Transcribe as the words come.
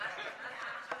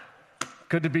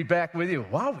Good to be back with you.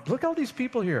 Wow, look at all these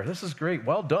people here. This is great.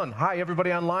 Well done. Hi,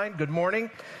 everybody online. Good morning.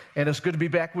 And it's good to be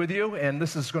back with you, and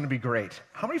this is going to be great.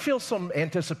 How many feel some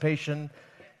anticipation,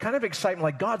 kind of excitement,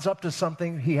 like God's up to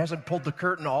something? He hasn't pulled the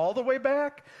curtain all the way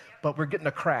back, but we're getting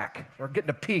a crack. We're getting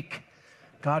a peek.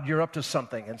 God, you're up to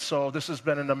something. And so this has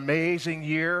been an amazing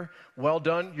year. Well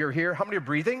done. You're here. How many are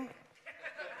breathing?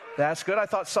 That's good. I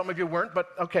thought some of you weren't, but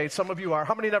okay, some of you are.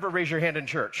 How many never raise your hand in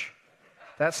church?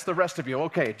 That's the rest of you.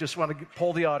 Okay, just want to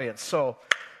poll the audience. So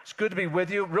it's good to be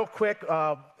with you. Real quick,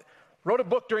 wrote a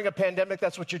book during a pandemic.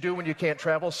 That's what you do when you can't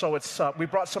travel. So it's we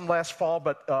brought some last fall,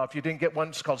 but if you didn't get one,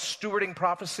 it's called Stewarding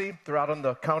Prophecy. They're out on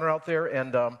the counter out there,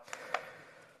 and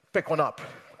pick one up.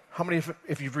 How many,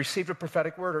 if you've received a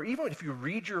prophetic word, or even if you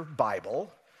read your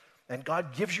Bible and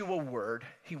God gives you a word,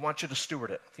 He wants you to steward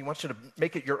it. He wants you to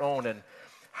make it your own. And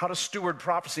how to steward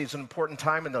prophecy is an important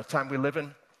time in the time we live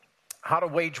in. How to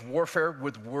wage warfare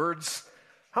with words.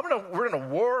 We're in a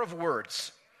war of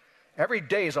words. Every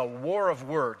day is a war of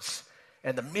words.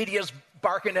 And the media's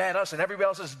barking at us, and everybody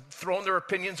else is throwing their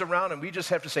opinions around, and we just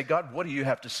have to say, God, what do you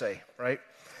have to say, right?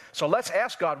 So let's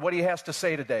ask God what He has to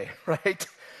say today, right?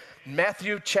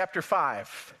 Matthew chapter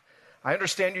 5. I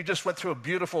understand you just went through a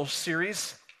beautiful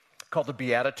series called the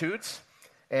Beatitudes.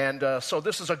 And so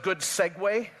this is a good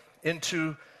segue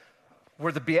into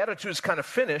where the Beatitudes kind of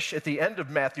finish at the end of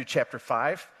Matthew chapter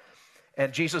 5.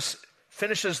 And Jesus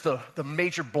finishes the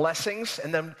major blessings.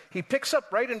 And then He picks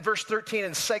up right in verse 13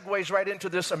 and segues right into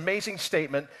this amazing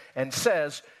statement and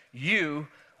says, you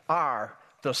are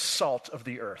the salt of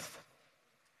the earth.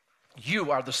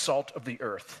 You are the salt of the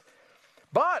earth.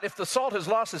 But if the salt has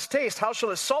lost its taste, how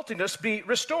shall its saltiness be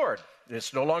restored?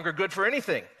 It's no longer good for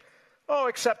anything. Oh,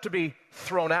 except to be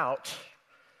thrown out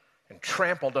and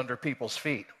trampled under people's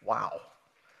feet. Wow.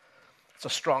 It's a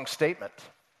strong statement.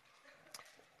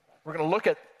 We're going to look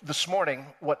at this morning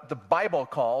what the Bible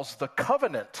calls the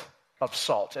covenant of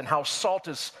salt, and how salt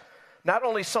is not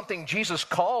only something Jesus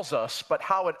calls us, but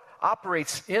how it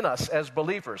operates in us as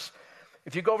believers.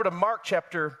 If you go over to Mark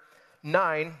chapter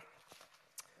 9,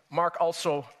 Mark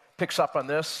also picks up on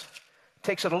this,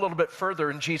 takes it a little bit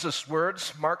further in Jesus'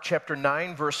 words. Mark chapter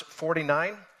 9, verse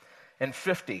 49 and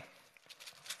 50.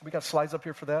 We got slides up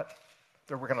here for that?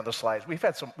 They're working on the slides. We've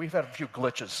had a few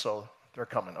glitches, so they're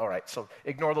coming. All right, so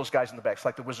ignore those guys in the back. It's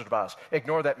like the Wizard of Oz.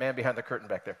 Ignore that man behind the curtain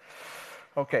back there.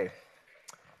 Okay.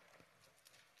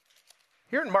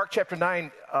 Here in Mark chapter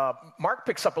 9, Mark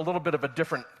picks up a little bit of a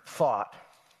different thought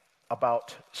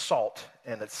about salt,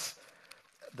 and it's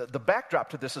the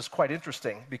backdrop to this is quite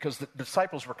interesting because the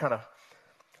disciples were kind of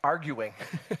arguing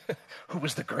who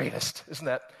was the greatest. Isn't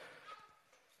that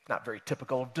not very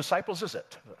typical of disciples, is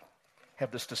it?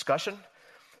 Have this discussion.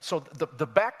 So the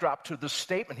backdrop to the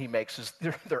statement he makes is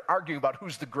they're arguing about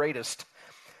who's the greatest.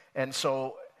 And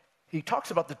so he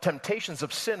talks about the temptations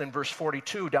of sin in verse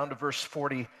 42 down to verse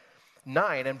 49.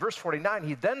 And verse 49,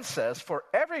 he then says, for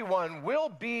everyone will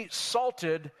be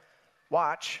salted,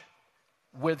 watch,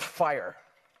 with fire.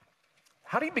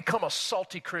 How do you become a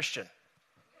salty Christian?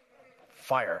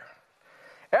 Fire.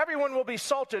 Everyone will be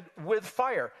salted with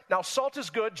fire. Now, salt is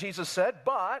good, Jesus said,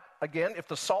 but, again, if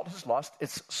the salt has lost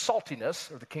its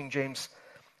saltiness, or the King James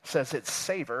says its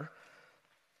savor,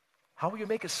 how will you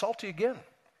make it salty again?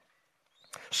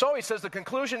 So, he says, the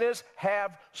conclusion is,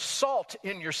 have salt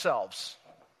in yourselves,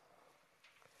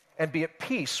 and be at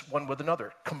peace one with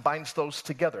another. Combines those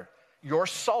together. Your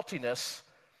saltiness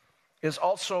is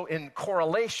also in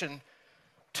correlation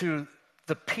to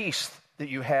the peace that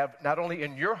you have, not only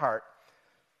in your heart,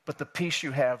 but the peace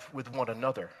you have with one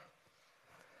another.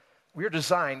 We're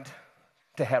designed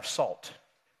to have salt.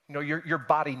 You know, your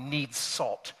body needs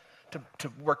salt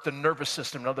to work the nervous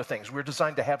system and other things. We're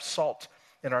designed to have salt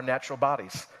in our natural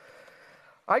bodies.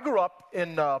 I grew up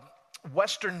in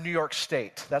western New York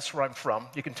State. That's where I'm from.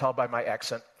 You can tell by my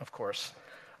accent, of course.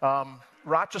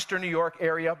 Rochester, New York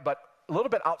area, but a little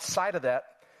bit outside of that,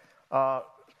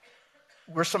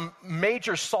 were some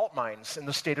major salt mines in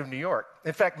the state of New York.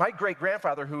 In fact, my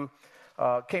great-grandfather, who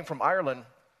came from Ireland,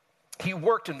 he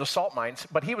worked in the salt mines,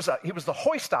 but he was the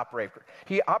hoist operator.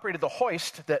 He operated the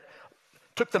hoist that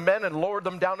took the men and lowered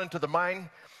them down into the mine,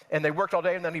 and they worked all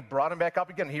day, and then he brought them back up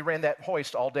again. He ran that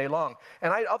hoist all day long.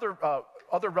 And I had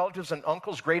other relatives and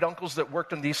uncles, great-uncles that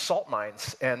worked in these salt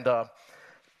mines. And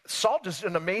salt is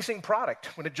an amazing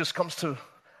product when it just comes to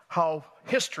how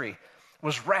history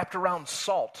was wrapped around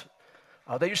salt.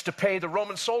 They used to pay the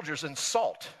Roman soldiers in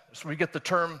salt. So we get the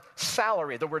term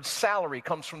salary. The word salary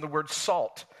comes from the word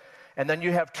salt. And then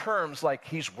you have terms like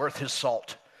he's worth his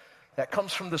salt. That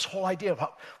comes from this whole idea of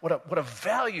what a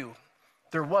value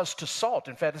there was to salt.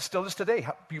 In fact, it still is today.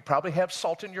 You probably have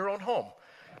salt in your own home.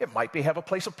 It might have a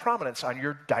place of prominence on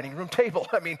your dining room table.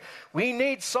 I mean, we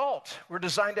need salt. We're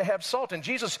designed to have salt. And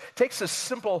Jesus takes this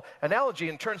simple analogy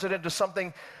and turns it into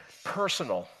something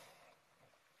personal.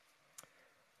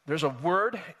 There's a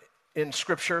word in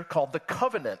Scripture called the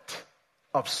covenant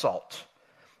of salt.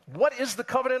 What is the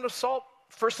covenant of salt?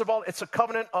 First of all, it's a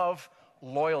covenant of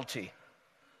loyalty,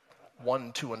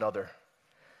 one to another.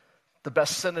 The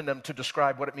best synonym to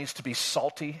describe what it means to be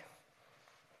salty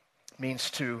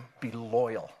means to be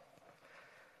loyal.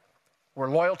 We're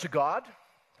loyal to God.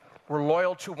 We're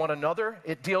loyal to one another.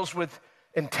 It deals with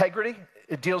integrity.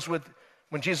 It deals with,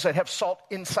 when Jesus said, have salt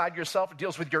inside yourself, it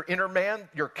deals with your inner man,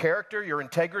 your character, your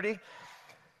integrity.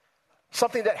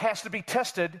 Something that has to be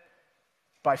tested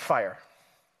by fire.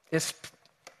 It's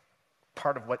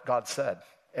part of what God said.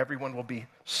 Everyone will be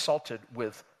salted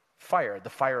with fire, the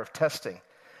fire of testing.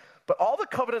 But all the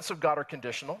covenants of God are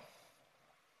conditional.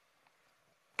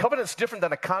 Covenant's different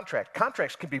than a contract.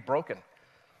 Contracts can be broken.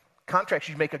 Contracts,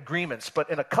 you make agreements. But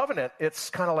in a covenant, it's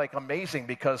kind of like amazing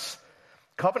because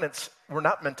covenants were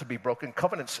not meant to be broken.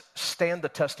 Covenants stand the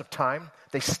test of time.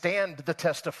 They stand the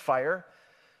test of fire.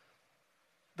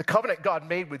 The covenant God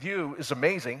made with you is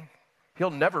amazing. He'll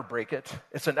never break it.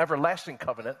 It's an everlasting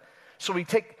covenant. So we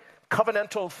take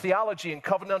covenantal theology and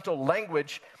covenantal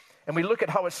language, and we look at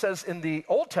how it says in the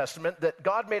Old Testament that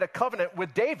God made a covenant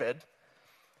with David,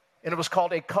 and it was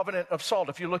called a covenant of salt.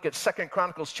 If you look at 2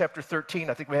 Chronicles chapter 13,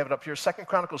 I think we have it up here, 2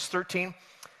 Chronicles 13,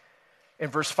 in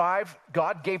verse 5,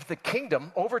 God gave the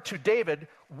kingdom over to David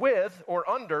with or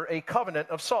under a covenant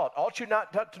of salt. Ought you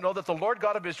not to know that the Lord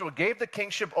God of Israel gave the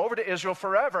kingship over to Israel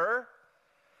forever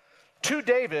to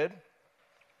David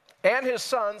and his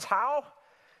sons, how?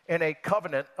 In a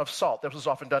covenant of salt. This was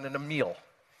often done in a meal.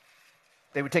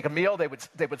 They would take a meal, they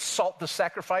would salt the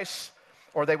sacrifice,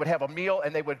 or they would have a meal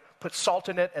and they would put salt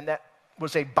in it, and that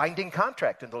was a binding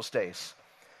contract in those days.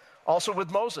 Also with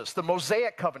Moses, the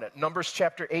Mosaic covenant, Numbers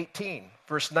chapter 18,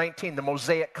 verse 19, the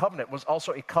Mosaic covenant was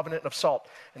also a covenant of salt.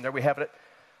 And there we have it.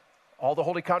 All the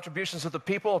holy contributions of the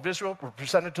people of Israel were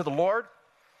presented to the Lord.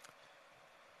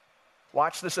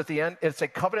 Watch this at the end. It's a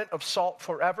covenant of salt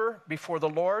forever before the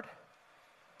Lord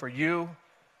for you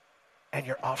and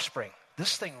your offspring.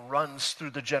 This thing runs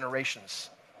through the generations.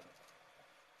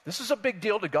 This is a big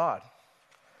deal to God.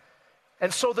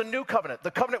 And so the new covenant,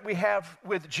 the covenant we have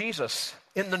with Jesus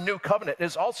in the new covenant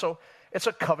is also, it's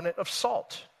a covenant of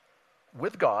salt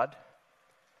with God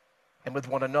and with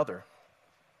one another.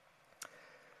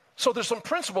 So there's some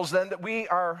principles then that we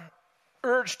are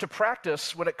urged to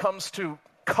practice when it comes to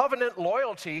covenant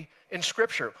loyalty in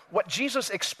Scripture. What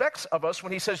Jesus expects of us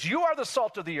when he says, you are the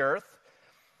salt of the earth,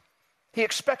 he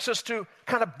expects us to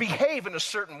kind of behave in a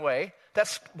certain way.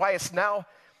 That's why it's now,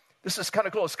 this is kind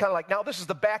of cool. It's kind of like now this is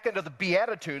the back end of the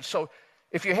Beatitudes. So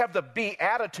if you have the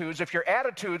Beatitudes, if your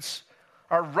attitudes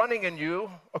are running in you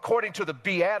according to the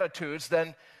Beatitudes,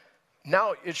 then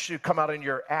now it should come out in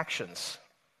your actions.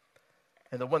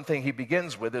 And the one thing he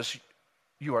begins with is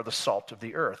you are the salt of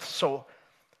the earth. So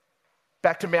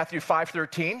back to Matthew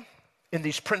 5:13, in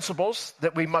these principles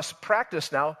that we must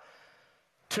practice now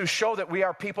to show that we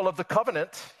are people of the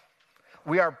covenant,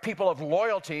 we are people of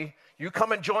loyalty. You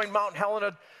come and join Mount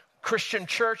Helena Christian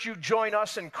Church, you join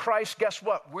us in Christ, guess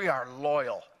what? We are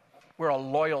loyal. We're a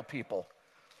loyal people.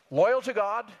 Loyal to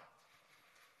God,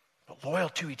 but loyal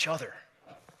to each other.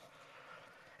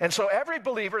 And so every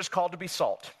believer is called to be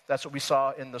salt. That's what we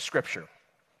saw in the Scripture.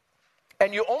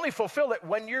 And you only fulfill it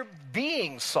when you're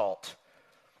being salt.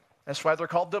 That's why they're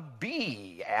called the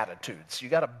Beatitudes. You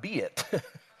got to be it.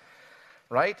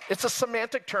 Right? It's a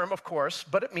semantic term, of course,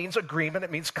 but it means agreement,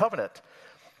 it means covenant.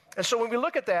 And so when we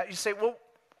look at that, you say, well,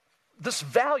 this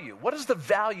value, what is the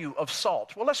value of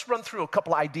salt? Well, let's run through a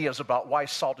couple ideas about why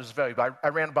salt is valuable. I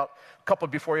ran about a couple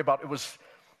before you about it was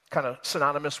kind of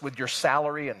synonymous with your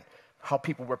salary and how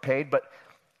people were paid. But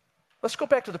let's go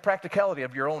back to the practicality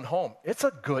of your own home. It's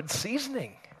a good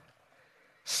seasoning.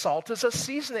 Salt is a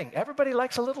seasoning. Everybody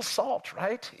likes a little salt,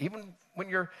 right? Even when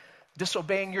you're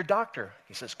disobeying your doctor.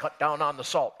 He says, cut down on the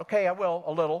salt. Okay, I will,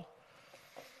 a little.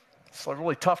 It's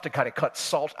really tough to kind of cut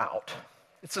salt out.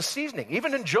 It's a seasoning.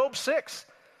 Even in Job 6, it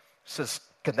says,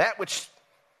 can that which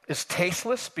is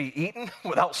tasteless be eaten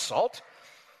without salt?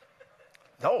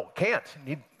 No, can't.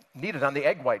 Need it on the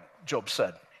egg white, Job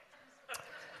said.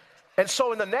 And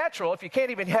so in the natural, if you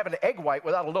can't even have an egg white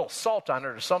without a little salt on it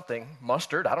or something,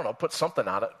 mustard, I don't know, put something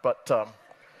on it. But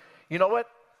you know what?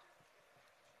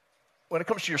 When it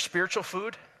comes to your spiritual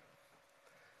food,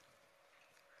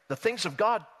 the things of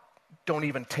God don't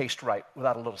even taste right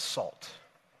without a little salt,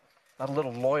 not a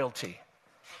little loyalty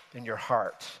in your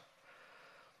heart.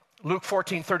 Luke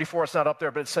 14:34, it's not up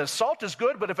there, but it says, salt is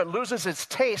good, but if it loses its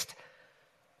taste,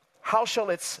 how shall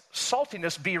its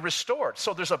saltiness be restored?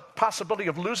 So there's a possibility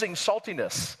of losing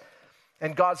saltiness.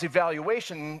 And God's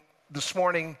evaluation this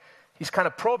morning, he's kind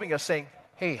of probing us saying,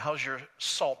 hey, how's your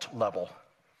salt level?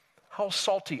 How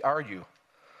salty are you?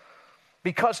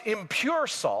 Because impure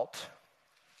salt,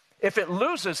 if it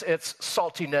loses its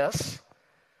saltiness,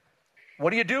 what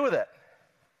do you do with it?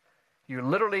 You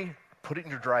literally put it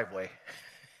in your driveway.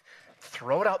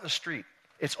 Throw it out in the street.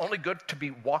 It's only good to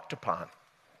be walked upon.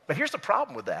 But here's the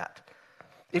problem with that.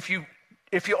 If you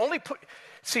only put,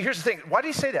 see, here's the thing. Why did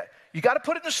he say that? You got to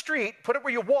put it in the street, put it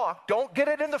where you walk. Don't get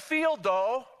it in the field,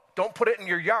 though. Don't put it in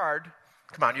your yard.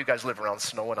 Come on, you guys live around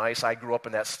snow and ice. I grew up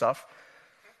in that stuff.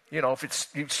 You know, if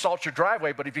you salt your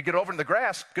driveway, but if you get over in the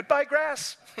grass, goodbye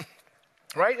grass.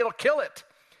 Right? It'll kill it.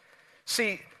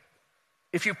 See,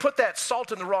 if you put that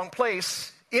salt in the wrong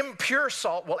place, impure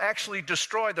salt will actually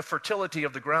destroy the fertility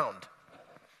of the ground.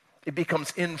 It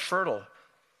becomes infertile.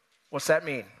 What's that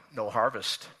mean? No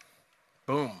harvest.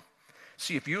 Boom.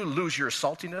 See, if you lose your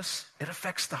saltiness, it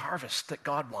affects the harvest that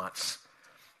God wants.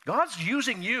 God's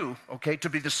using you, okay, to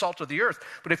be the salt of the earth.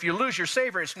 But if you lose your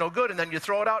savor, it's no good, and then you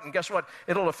throw it out, and guess what?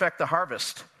 It'll affect the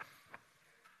harvest.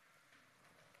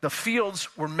 The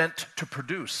fields were meant to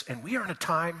produce, and we are in a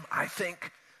time, I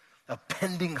think, of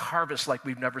pending harvest like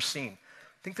we've never seen.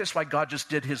 I think that's why God just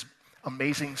did his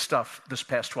amazing stuff this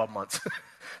past 12 months.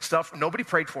 Stuff, nobody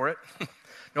prayed for it.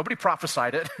 Nobody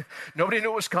prophesied it. Nobody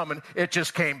knew it was coming. It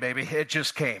just came, baby. It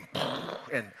just came.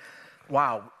 And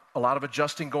wow, a lot of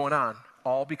adjusting going on,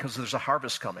 all because there's a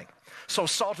harvest coming. So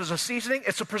salt is a seasoning.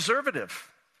 It's a preservative.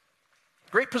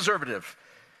 Great preservative.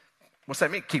 What's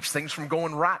that mean? Keeps things from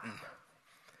going rotten.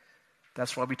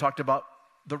 That's why we talked about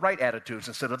the right attitudes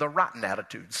instead of the rotten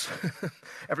attitudes.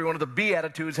 Every one of the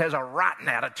Beatitudes has a rotten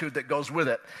attitude that goes with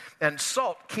it. And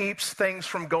salt keeps things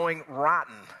from going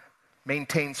rotten.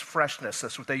 Maintains freshness.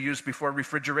 That's what they used before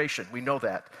refrigeration. We know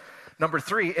that. Number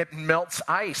 3, it melts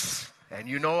ice. And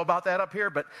you know about that up here,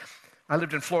 but I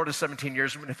lived in Florida 17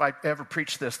 years, and if I ever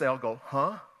preach this, they all go,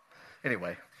 huh?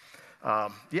 Anyway,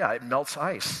 yeah, it melts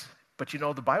ice. But you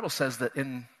know, the Bible says that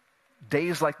in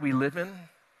days like we live in,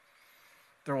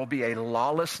 there will be a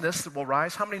lawlessness that will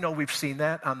rise. How many know we've seen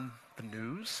that on the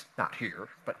news? Not here,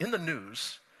 but in the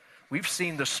news. We've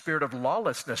seen the spirit of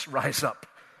lawlessness rise up.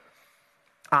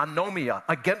 Anomia,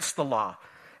 against the law.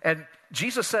 And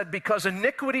Jesus said, because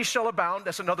iniquity shall abound,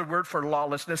 that's another word for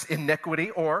lawlessness, iniquity,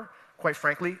 or, quite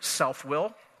frankly,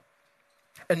 self-will.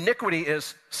 Iniquity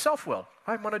is self-will.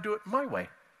 I want to do it my way.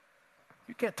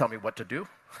 You can't tell me what to do.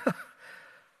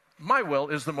 My will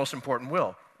is the most important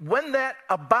will. When that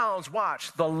abounds,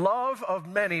 watch, the love of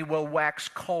many will wax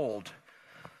cold.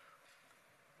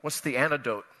 What's the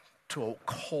antidote to a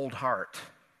cold heart?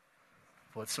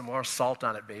 Put some more salt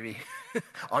on it, baby.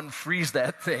 Unfreeze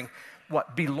that thing.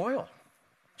 What? Be loyal.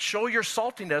 Show your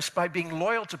saltiness by being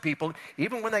loyal to people,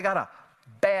 even when they got a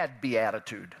bad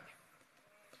beatitude.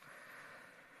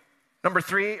 Number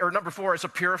 4 is a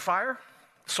purifier.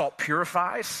 Salt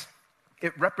purifies.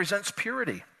 It represents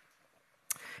purity.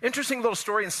 Interesting little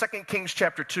story in 2 Kings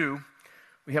chapter 2.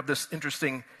 We have this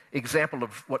interesting example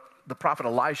of what the prophet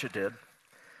Elijah did.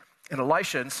 And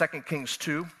Elisha in 2 Kings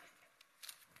 2,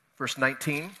 verse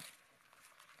 19.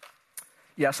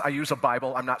 Yes, I use a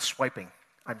Bible. I'm not swiping.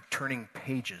 I'm turning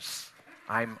pages.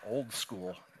 I'm old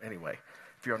school. Anyway,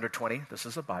 if you're under 20, this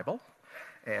is a Bible.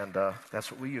 And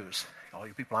that's what we use. All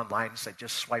you people online say,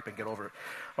 just swipe and get over it.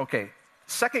 Okay,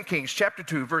 2 Kings chapter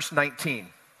 2, verse 19.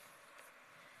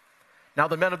 Now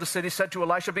the men of the city said to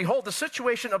Elisha, behold, the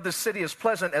situation of this city is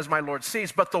pleasant as my Lord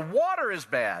sees, but the water is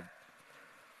bad,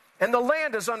 and the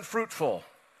land is unfruitful.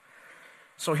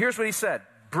 So here's what he said.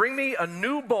 Bring me a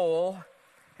new bowl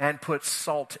and put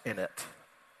salt in it.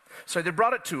 So they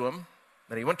brought it to him.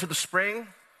 Then he went to the spring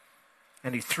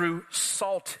and he threw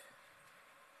salt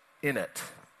in it.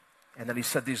 And then he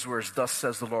said these words, thus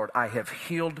says the Lord, I have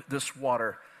healed this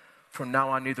water. From now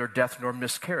on, neither death nor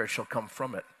miscarriage shall come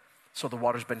from it. So the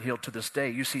water's been healed to this day.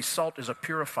 You see, salt is a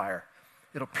purifier.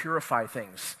 It'll purify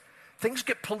things. Things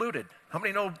get polluted. How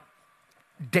many know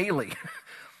daily?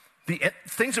 The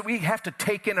things that we have to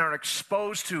take in and are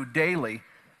exposed to daily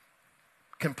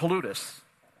can pollute us.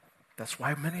 That's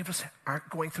why many of us aren't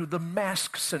going through the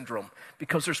mask syndrome,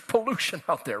 because there's pollution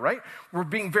out there, right? We're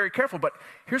being very careful. But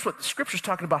here's what the Scripture's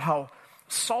talking about, how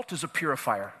salt is a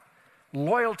purifier.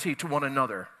 Loyalty to one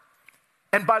another.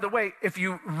 And by the way, if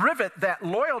you rivet that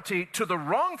loyalty to the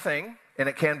wrong thing, and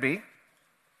it can be,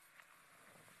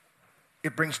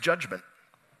 it brings judgment.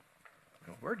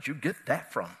 Where'd you get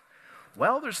that from?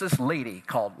 Well, there's this lady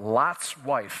called Lot's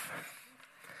wife.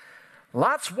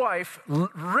 Lot's wife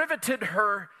riveted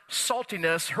her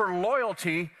saltiness, her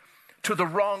loyalty to the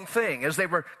wrong thing. As they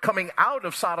were coming out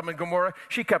of Sodom and Gomorrah,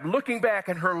 she kept looking back,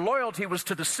 and her loyalty was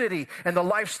to the city and the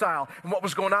lifestyle and what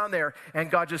was going on there.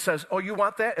 And God just says, oh, you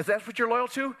want that? Is that what you're loyal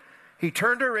to? He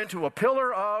turned her into a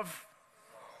pillar of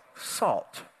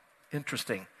salt.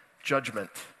 Interesting. Judgment.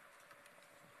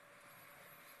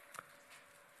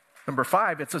 Number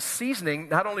 5, it's a seasoning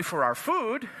not only for our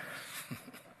food,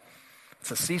 it's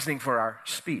a seasoning for our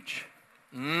speech.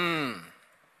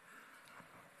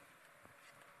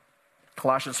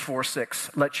 Colossians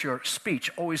 4:6, let your speech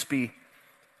always be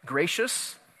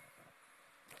gracious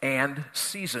and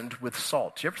seasoned with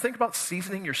salt. Do you ever think about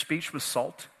seasoning your speech with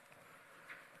salt?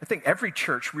 I think every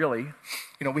church really,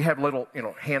 we have little,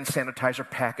 hand sanitizer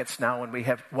packets now, and we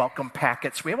have welcome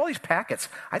packets. We have all these packets.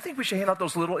 I think we should hand out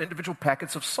those little individual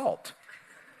packets of salt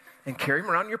and carry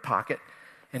them around in your pocket.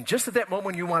 And just at that moment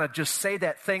when you want to just say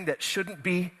that thing that shouldn't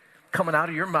be coming out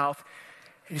of your mouth,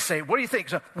 and you say, what do you think?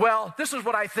 So, well, this is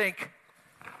what I think.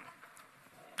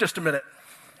 Just a minute.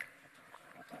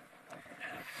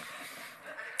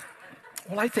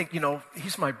 Well, I think,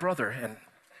 he's my brother and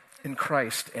in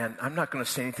Christ, and I'm not going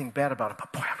to say anything bad about him,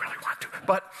 but boy, I really want to.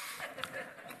 But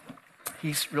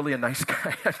he's really a nice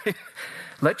guy. I mean,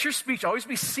 let your speech always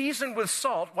be seasoned with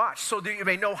salt, watch, so that you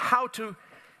may know how to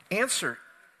answer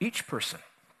each person.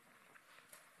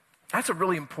 That's a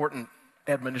really important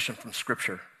admonition from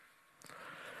Scripture.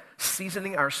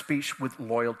 Seasoning our speech with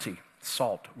loyalty,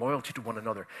 salt, loyalty to one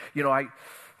another.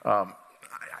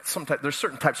 Sometimes there's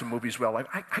certain types of movies.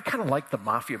 I kind of like the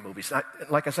mafia movies.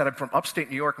 Like I said, I'm from upstate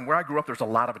New York, and where I grew up, there's a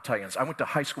lot of Italians. I went to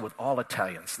high school with all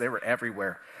Italians. They were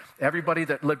everywhere. Everybody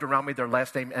that lived around me, their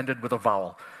last name ended with a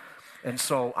vowel. And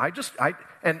so I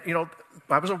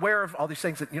was aware of all these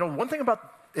things. That, one thing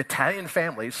about Italian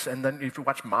families, and then if you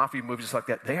watch mafia movies like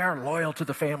that, they are loyal to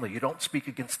the family. You don't speak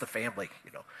against the family.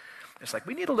 It's like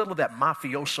we need a little of that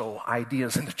mafioso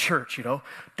ideas in the church.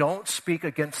 Don't speak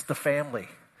against the family.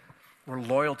 We're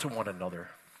loyal to one another.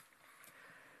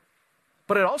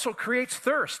 But it also creates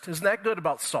thirst. Isn't that good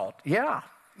about salt? Yeah.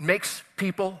 It makes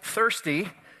people thirsty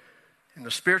in the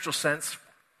spiritual sense.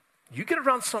 You get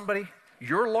around somebody,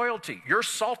 your loyalty, your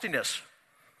saltiness,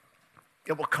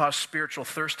 it will cause spiritual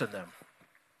thirst in them.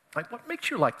 Like, what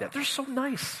makes you like that? They're so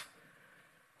nice.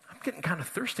 I'm getting kind of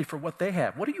thirsty for what they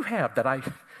have. What do you have that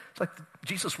it's like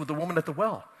Jesus with the woman at the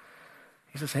well.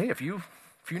 He says, hey, if you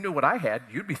knew what I had,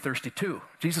 you'd be thirsty too.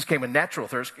 Jesus came in natural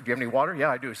thirst. Do you have any water? Yeah,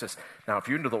 I do. He says, now if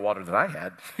you knew the water that I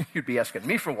had, you'd be asking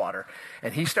me for water.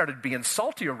 And he started being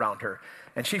salty around her.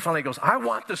 And she finally goes, I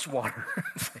want this water.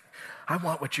 I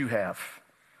want what you have.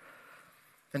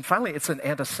 And finally, it's an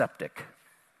antiseptic.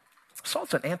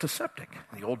 Salt's an antiseptic.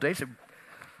 In the old days,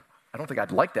 I don't think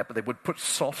I'd like that, but they would put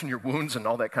salt in your wounds and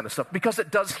all that kind of stuff because it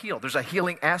does heal. There's a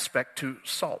healing aspect to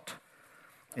salt.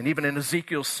 And even in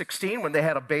Ezekiel 16, when they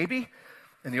had a baby,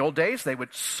 in the old days, they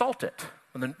would salt it.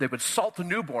 And they would salt the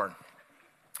newborn,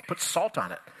 put salt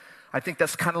on it. I think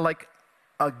that's kind of like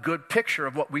a good picture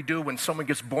of what we do when someone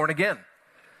gets born again.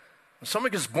 When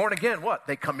someone gets born again, what?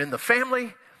 They come in the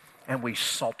family, and we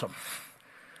salt them.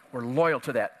 We're loyal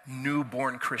to that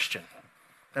newborn Christian.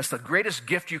 That's the greatest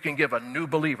gift you can give a new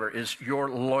believer is your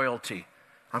loyalty.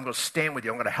 I'm going to stand with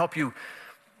you. I'm going to help you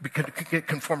get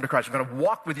conformed to Christ. I'm going to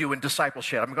walk with you in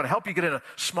discipleship. I'm going to help you get in a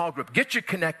small group, get you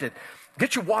connected,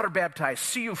 get you water baptized,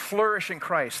 see you flourish in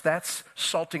Christ. That's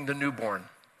salting the newborn.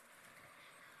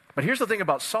 But here's the thing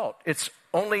about salt. It's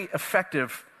only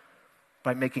effective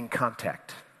by making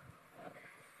contact.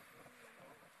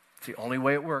 It's the only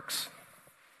way it works.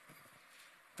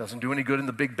 Doesn't do any good in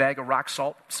the big bag of rock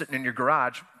salt sitting in your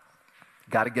garage.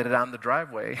 Got to get it on the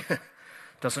driveway.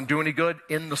 Doesn't do any good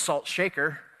in the salt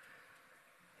shaker.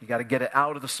 You got to get it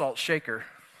out of the salt shaker.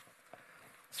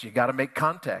 So you got to make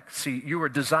contact. See, you were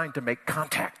designed to make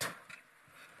contact.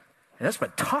 And it's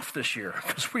been tough this year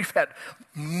because we've had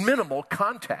minimal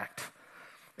contact.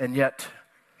 And yet,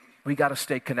 we got to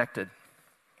stay connected.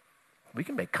 We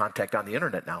can make contact on the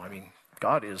internet now. I mean,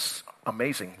 God is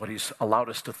amazing what he's allowed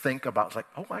us to think about. It's like,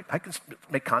 oh, I can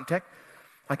make contact.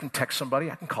 I can text somebody.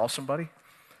 I can call somebody.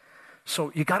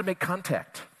 So you got to make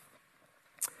contact.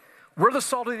 We're the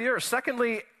salt of the earth.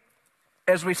 Secondly,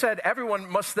 as we said, everyone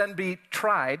must then be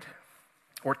tried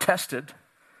or tested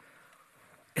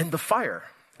in the fire.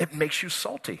 It makes you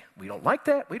salty. We don't like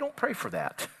that. We don't pray for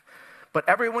that. But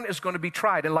everyone is going to be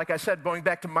tried. And like I said, going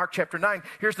back to Mark chapter 9,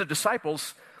 here's the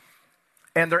disciples,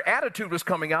 and their attitude was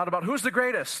coming out about who's the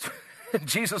greatest. And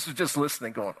Jesus was just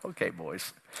listening, going, okay,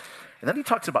 boys. And then he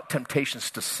talks about temptations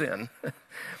to sin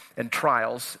and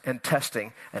trials and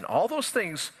testing. And all those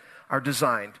things are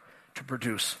designed to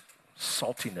produce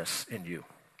saltiness in you.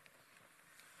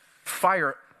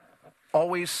 Fire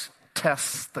always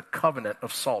tests the covenant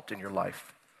of salt in your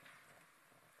life.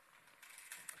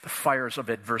 The fires of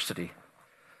adversity,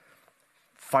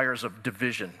 fires of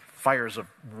division, fires of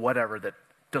whatever that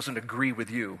doesn't agree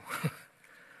with you.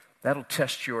 That'll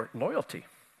test your loyalty.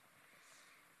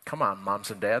 Come on, moms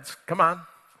and dads. Come on.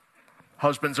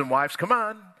 Husbands and wives, come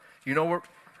on.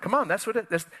 Come on, that's what it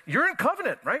is. You're in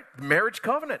covenant, right? Marriage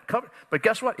covenant. But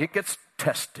guess what? It gets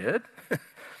tested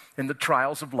in the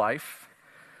trials of life.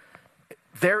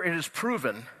 There it is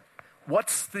proven.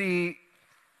 What's the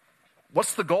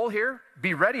goal here?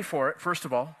 Be ready for it, first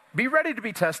of all. Be ready to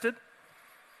be tested.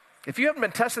 If you haven't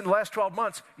been tested in the last 12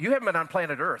 months, you haven't been on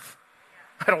planet Earth.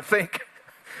 I don't think.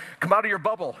 Come out of your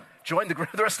bubble. Join the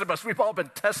rest of us. We've all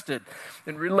been tested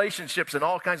in relationships, and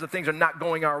all kinds of things are not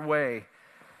going our way.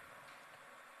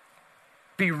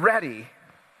 Be ready,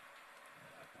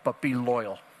 but be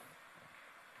loyal.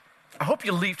 I hope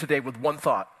you leave today with one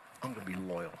thought. I'm going to be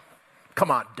loyal.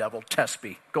 Come on, devil, test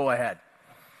me. Go ahead.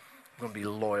 I'm going to be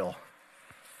loyal.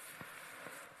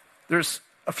 There's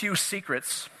a few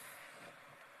secrets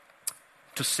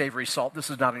to savory salt.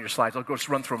 This is not on your slides. I'll just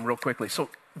run through them real quickly. So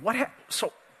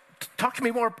talk to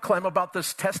me more, Clem, about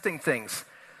this testing things.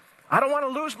 I don't want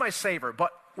to lose my savor,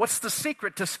 but what's the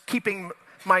secret to keeping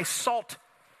my salt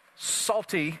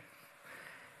salty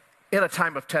in a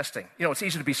time of testing? You know, it's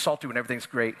easy to be salty when everything's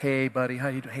great. Hey, buddy, how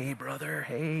you doing? Hey, brother,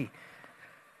 hey.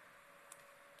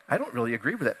 I don't really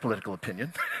agree with that political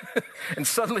opinion. And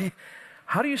suddenly,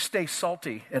 how do you stay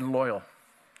salty and loyal?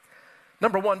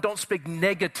 Number one, don't speak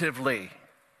negatively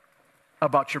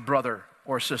about your brother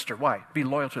or sister. Why? Be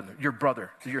loyal to them, your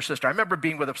brother, your sister. I remember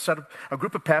being with a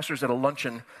group of pastors at a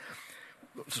luncheon.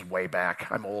 This is way back.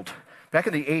 I'm old. Back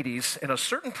in the 80s, and a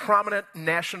certain prominent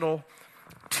national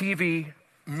TV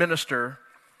minister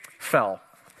fell.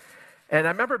 And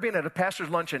I remember being at a pastor's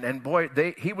luncheon, and boy,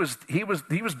 he was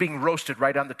being roasted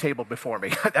right on the table before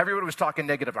me. Everyone was talking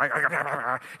negative.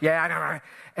 Yeah,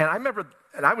 and I remember,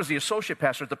 and I was the associate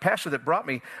pastor, the pastor that brought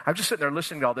me. I was just sitting there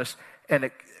listening to all this, and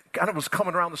it kind of was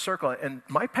coming around the circle. And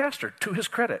my pastor, to his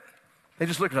credit, they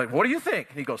just looked like, "What do you think?"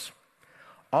 And he goes,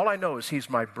 "All I know is he's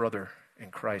my brother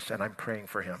in Christ, and I'm praying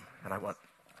for him." And I went,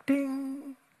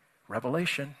 ding,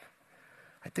 revelation.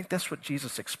 I think that's what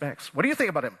Jesus expects. What do you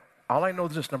think about him? All I know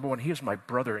is this: number one, he is my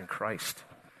brother in Christ.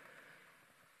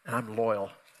 And I'm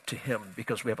loyal to him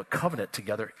because we have a covenant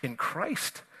together in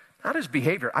Christ, not his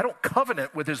behavior. I don't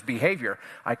covenant with his behavior.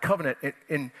 I covenant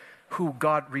in who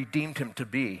God redeemed him to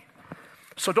be.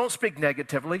 So don't speak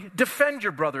negatively. Defend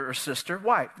your brother or sister.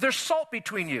 Why? There's salt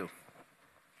between you.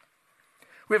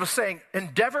 We have a saying,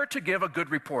 endeavor to give a good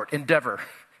report. Endeavor.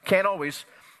 Can't always,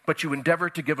 but you endeavor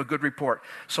to give a good report.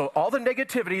 So all the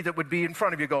negativity that would be in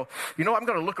front of you, go, I'm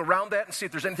going to look around that and see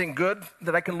if there's anything good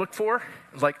that I can look for.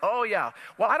 It's like, oh yeah,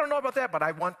 well, I don't know about that, but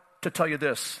I want to tell you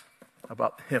this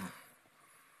about him.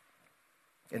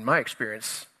 In my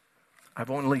experience,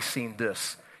 I've only seen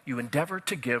this. You endeavor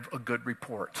to give a good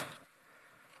report.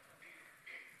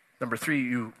 Number 3,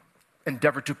 you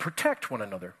endeavor to protect one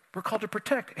another. We're called to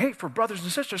protect. Hey, for brothers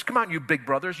and sisters, come on, you big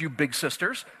brothers, you big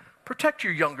sisters. Protect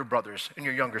your younger brothers and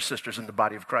your younger sisters in the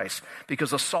body of Christ,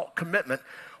 because a salt commitment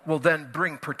will then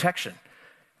bring protection.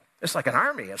 It's like an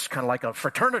army. It's kind of like a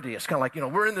fraternity. It's kind of like,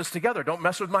 we're in this together. Don't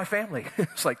mess with my family.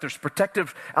 It's like there's a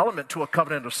protective element to a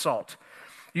covenant of salt.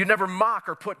 You never mock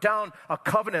or put down a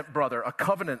covenant brother, a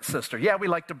covenant sister. Yeah, we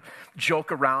like to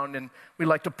joke around and we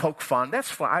like to poke fun. That's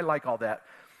fine. I like all that.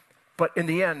 But in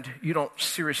the end, you don't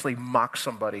seriously mock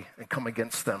somebody and come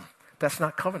against them. That's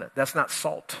not covenant. That's not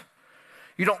salt.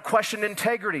 You don't question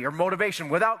integrity or motivation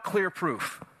without clear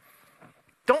proof.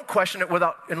 Don't question it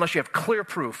unless you have clear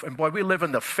proof. And boy, we live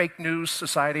in the fake news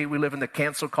society. We live in the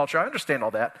cancel culture. I understand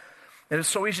all that. And it's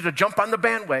so easy to jump on the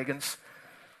bandwagons.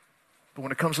 But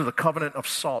when it comes to the covenant of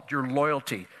salt, your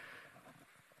loyalty,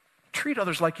 treat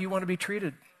others like you want to be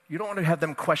treated. You don't want to have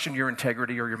them question your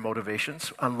integrity or your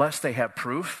motivations unless they have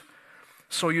proof.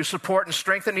 So you support and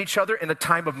strengthen each other in a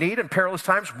time of need and perilous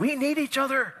times. We need each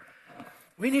other.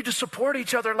 We need to support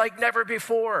each other like never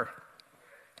before.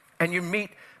 And you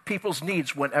meet people's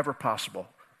needs whenever possible.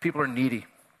 People are needy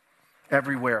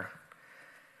everywhere.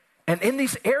 And in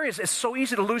these areas, it's so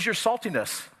easy to lose your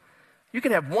saltiness. You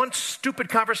can have one stupid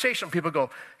conversation. People go,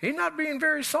 he's not being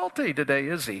very salty today,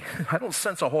 is he? I don't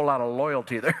sense a whole lot of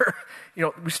loyalty there.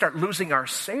 We start losing our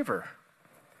savor.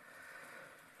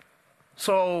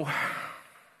 So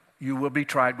you will be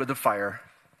tried with the fire,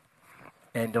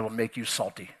 and it'll make you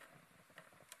salty.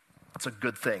 It's a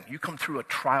good thing. You come through a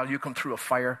trial, you come through a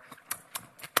fire.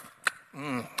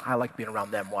 I like being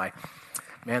around them. Why?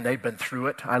 Man, they've been through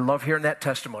it. I love hearing that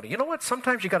testimony. You know what?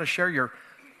 Sometimes you got to share your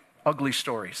ugly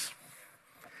stories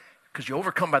because you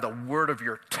overcome by the word of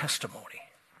your testimony.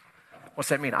 What's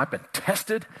that mean? I've been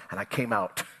tested and I came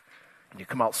out. And you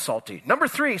come out salty. Number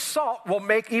 3, salt will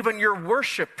make even your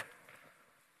worship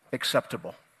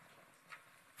acceptable.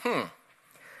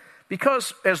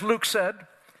 Because, as Luke said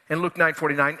in Luke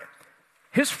 9:49,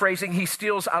 his phrasing he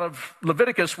steals out of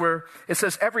Leviticus where it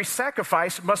says every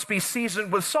sacrifice must be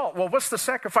seasoned with salt. Well, what's the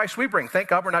sacrifice we bring? Thank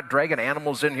God we're not dragging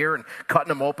animals in here and cutting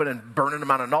them open and burning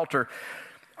them on an altar.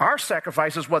 Our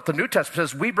sacrifice is what the New Testament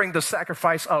says. We bring the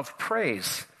sacrifice of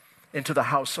praise into the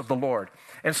house of the Lord.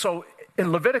 And so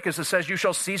in Leviticus it says you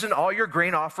shall season all your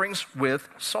grain offerings with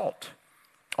salt.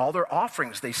 All their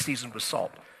offerings they season with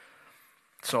salt.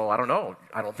 So I don't know.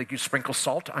 I don't think you sprinkle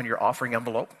salt on your offering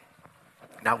envelope.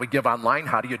 Now we give online.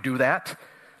 How do you do that?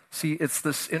 See, it's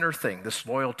this inner thing, this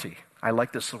loyalty. I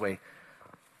like this the way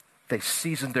they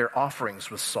seasoned their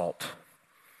offerings with salt.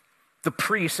 The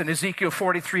priests in Ezekiel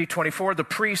 43:24, the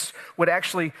priests would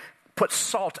actually put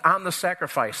salt on the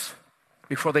sacrifice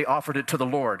before they offered it to the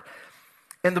Lord.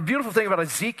 And the beautiful thing about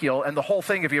Ezekiel and the whole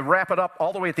thing, if you wrap it up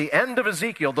all the way at the end of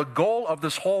Ezekiel, the goal of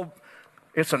this whole,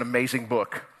 it's an amazing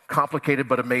book, complicated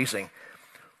but amazing.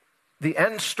 The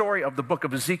end story of the book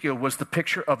of Ezekiel was the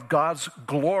picture of God's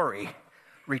glory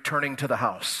returning to the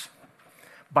house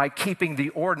by keeping the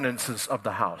ordinances of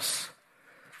the house,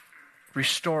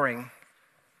 restoring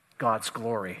God's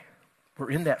glory. We're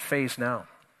in that phase now.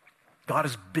 God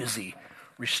is busy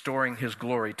restoring his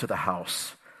glory to the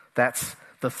house. That's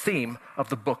the theme of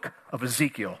the book of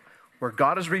Ezekiel, where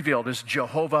God is revealed as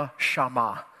Jehovah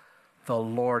Shammah. The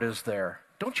Lord is there.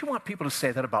 Don't you want people to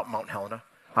say that about Mount Helena?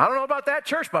 I don't know about that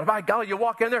church, but by golly, you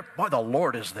walk in there, boy, the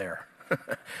Lord is there.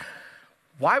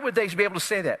 Why would they be able to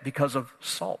say that? Because of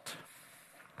salt.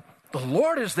 The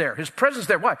Lord is there. His presence is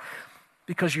there. Why?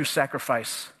 Because you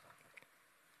sacrifice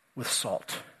with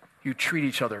salt. You treat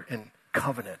each other in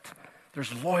covenant.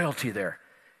 There's loyalty there.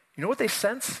 You know what they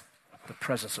sense? The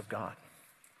presence of God.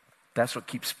 That's what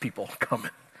keeps people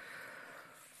coming.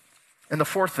 And the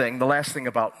fourth thing, the last thing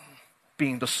about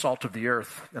being the salt of the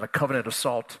earth and a covenant of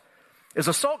salt, is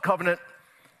a salt covenant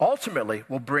ultimately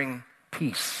will bring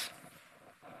peace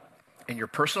in your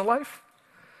personal life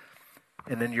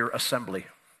and in your assembly,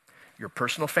 your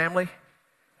personal family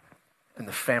and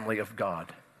the family of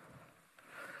God.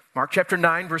 Mark chapter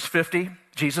 9, verse 50,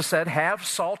 Jesus said, have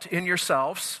salt in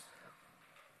yourselves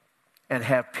and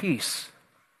have peace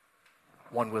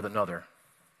one with another.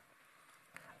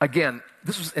 Again,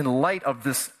 this was in light of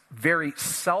this very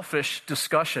selfish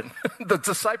discussion the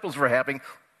disciples were having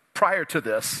prior to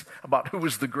this about who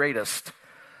was the greatest.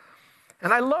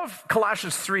 And I love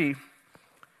Colossians 3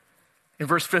 in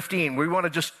verse 15. We want to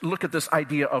just look at this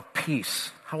idea of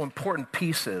peace, how important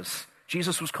peace is.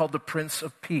 Jesus was called the Prince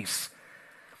of Peace.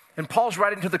 And Paul's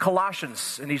writing to the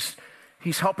Colossians, and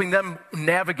he's helping them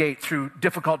navigate through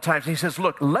difficult times. And he says,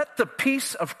 look, let the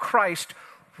peace of Christ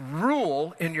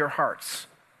rule in your hearts.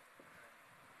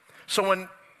 So when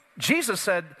Jesus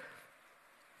said,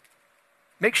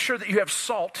 make sure that you have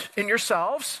salt in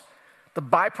yourselves, the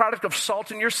byproduct of salt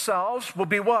in yourselves will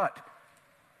be what?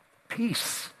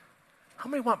 Peace. How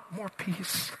many want more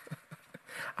peace?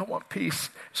 I want peace.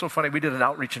 So funny, we did an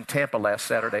outreach in Tampa last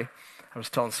Saturday. I was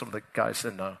telling some of the guys,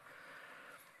 and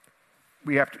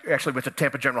we actually went to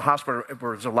Tampa General Hospital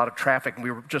where there's a lot of traffic, and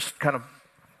we were just kind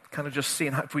of just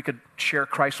seeing if we could share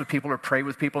Christ with people or pray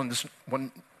with people. And this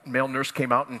one male nurse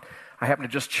came out, and I happened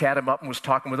to just chat him up and was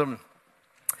talking with him.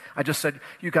 I just said,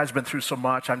 you guys have been through so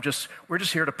much. We're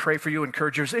just here to pray for you,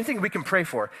 encourage you. Is there anything we can pray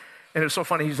for? And it was so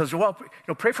funny. He says, well,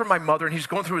 pray for my mother. And he's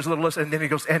going through his little list. And then he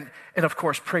goes, and of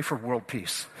course, pray for world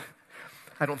peace.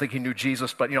 I don't think he knew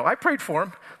Jesus, but, I prayed for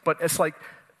him. But it's like,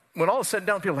 when all is said and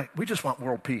done, people are like, we just want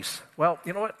world peace. Well,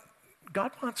 you know what?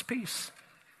 God wants peace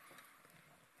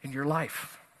in your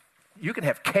life. You can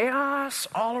have chaos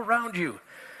all around you.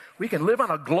 We can live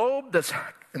on a globe that's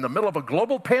in the middle of a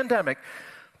global pandemic,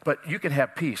 but you can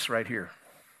have peace right here.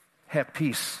 Have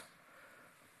peace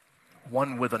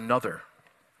one with another.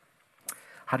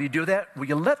 How do you do that? Well,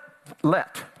 you let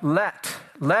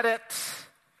it.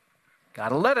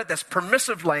 Gotta let it. That's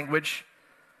permissive language.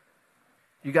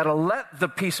 You gotta let the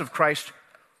peace of Christ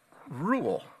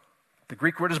rule. The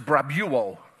Greek word is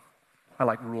brabuo. I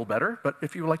like rule better, but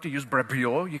if you would like to use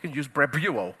brabuo, you can use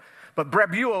brabuo. But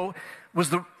brabuo was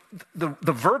the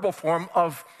verbal form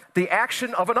of the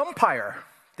action of an umpire,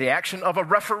 the action of a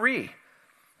referee.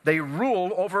 They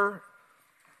rule over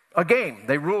a game.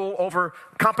 They rule over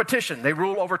competition. They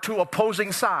rule over two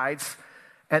opposing sides,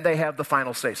 and they have the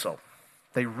final say-so.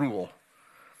 They rule.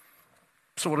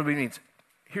 So what do we mean?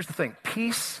 here's the thing.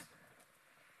 Peace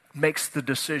makes the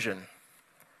decision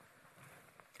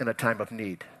in a time of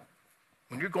need.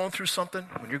 When you're going through something,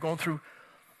 when you're going through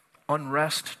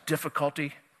unrest,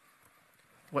 difficulty,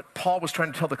 what Paul was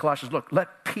trying to tell the Colossians, look,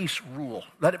 let peace rule.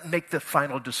 Let it make the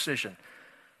final decision.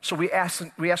 So we ask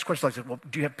questions like this, well,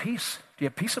 do you have peace? Do you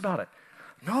have peace about it?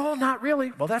 No, not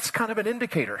really. Well, that's kind of an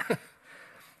indicator.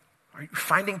 Are you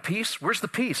finding peace? Where's the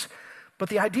peace? But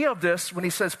the idea of this, when he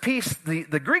says peace,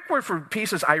 the Greek word for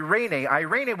peace is eirene.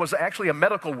 Eirene was actually a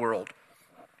medical word.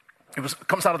 It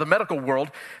comes out of the medical world,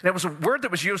 and it was a word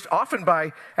that was used often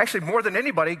by, actually more than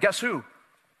anybody, guess who?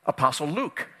 Apostle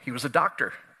Luke. He was a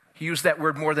doctor. He used that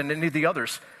word more than any of the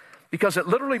others because it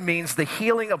literally means the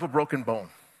healing of a broken bone.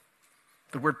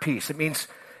 The word peace. It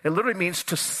literally means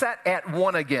to set at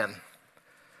one again.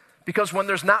 Because when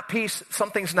there's not peace,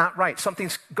 something's not right.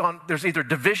 Something's gone, there's either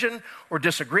division or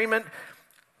disagreement.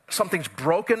 Something's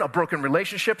broken, a broken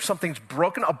relationship. Something's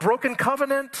broken, a broken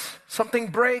covenant. Something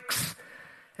breaks.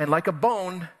 And like a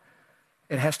bone,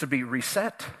 it has to be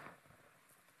reset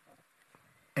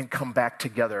and come back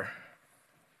together.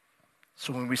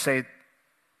 So when we say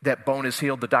that bone is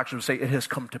healed, the doctors would say it has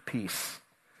come to peace.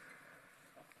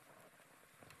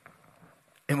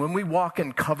 And when we walk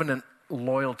in covenant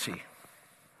loyalty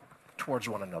towards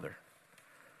one another,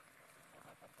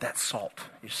 that salt,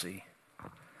 you see,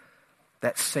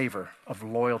 that savor of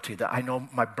loyalty that I know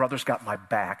my brother's got my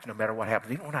back no matter what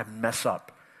happens. Even when I mess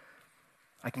up,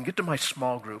 I can get to my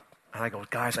small group and I go,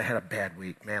 guys, I had a bad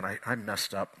week. Man, I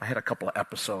messed up. I had a couple of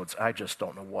episodes. I just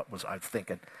don't know what I was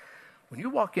thinking. When you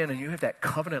walk in and you have that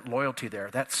covenant loyalty there,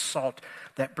 that salt,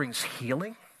 that brings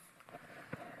healing.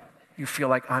 You feel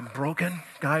like I'm broken.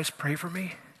 Guys, pray for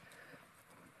me.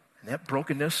 And that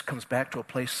brokenness comes back to a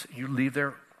place you leave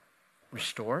there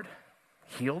restored,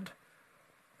 healed.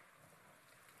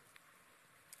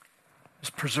 This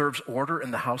preserves order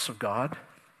in the house of God.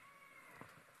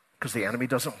 Because the enemy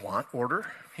doesn't want order.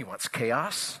 He wants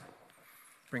chaos.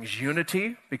 Brings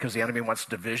unity because the enemy wants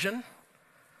division.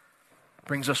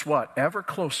 Brings us what? Ever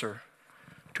closer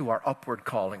to our upward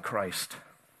call in Christ.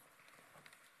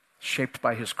 Shaped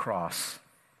by his cross.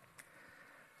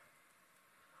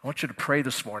 I want you to pray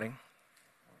this morning.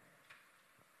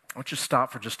 I want you to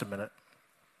stop for just a minute.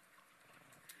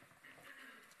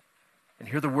 And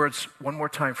hear the words one more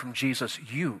time from Jesus.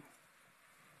 You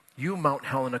Mount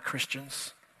Helena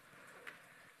Christians,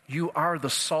 you are the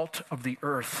salt of the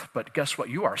earth, but guess what?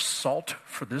 You are salt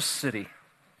for this city.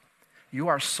 You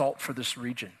are salt for this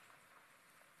region.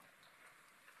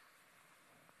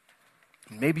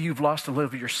 Maybe you've lost a little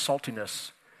of your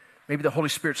saltiness. Maybe the Holy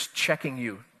Spirit's checking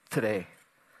you today.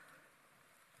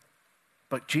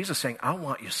 But Jesus is saying, I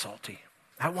want you salty.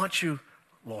 I want you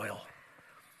loyal.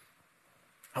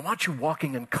 I want you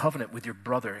walking in covenant with your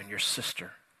brother and your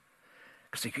sister.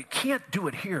 Because if you can't do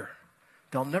it here,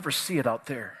 they'll never see it out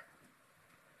there.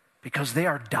 Because they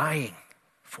are dying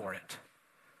for it.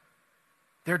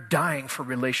 They're dying for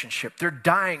relationship. They're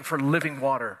dying for living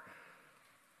water.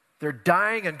 They're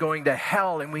dying and going to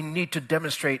hell, and we need to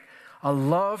demonstrate a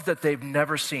love that they've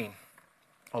never seen,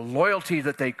 a loyalty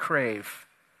that they crave,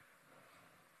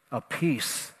 a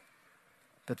peace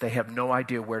that they have no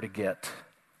idea where to get.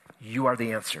 You are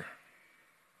the answer.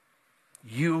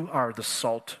 You are the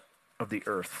salt of the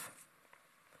earth.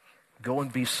 Go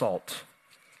and be salt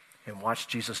and watch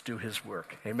Jesus do his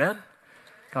work. Amen?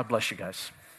 God bless you guys.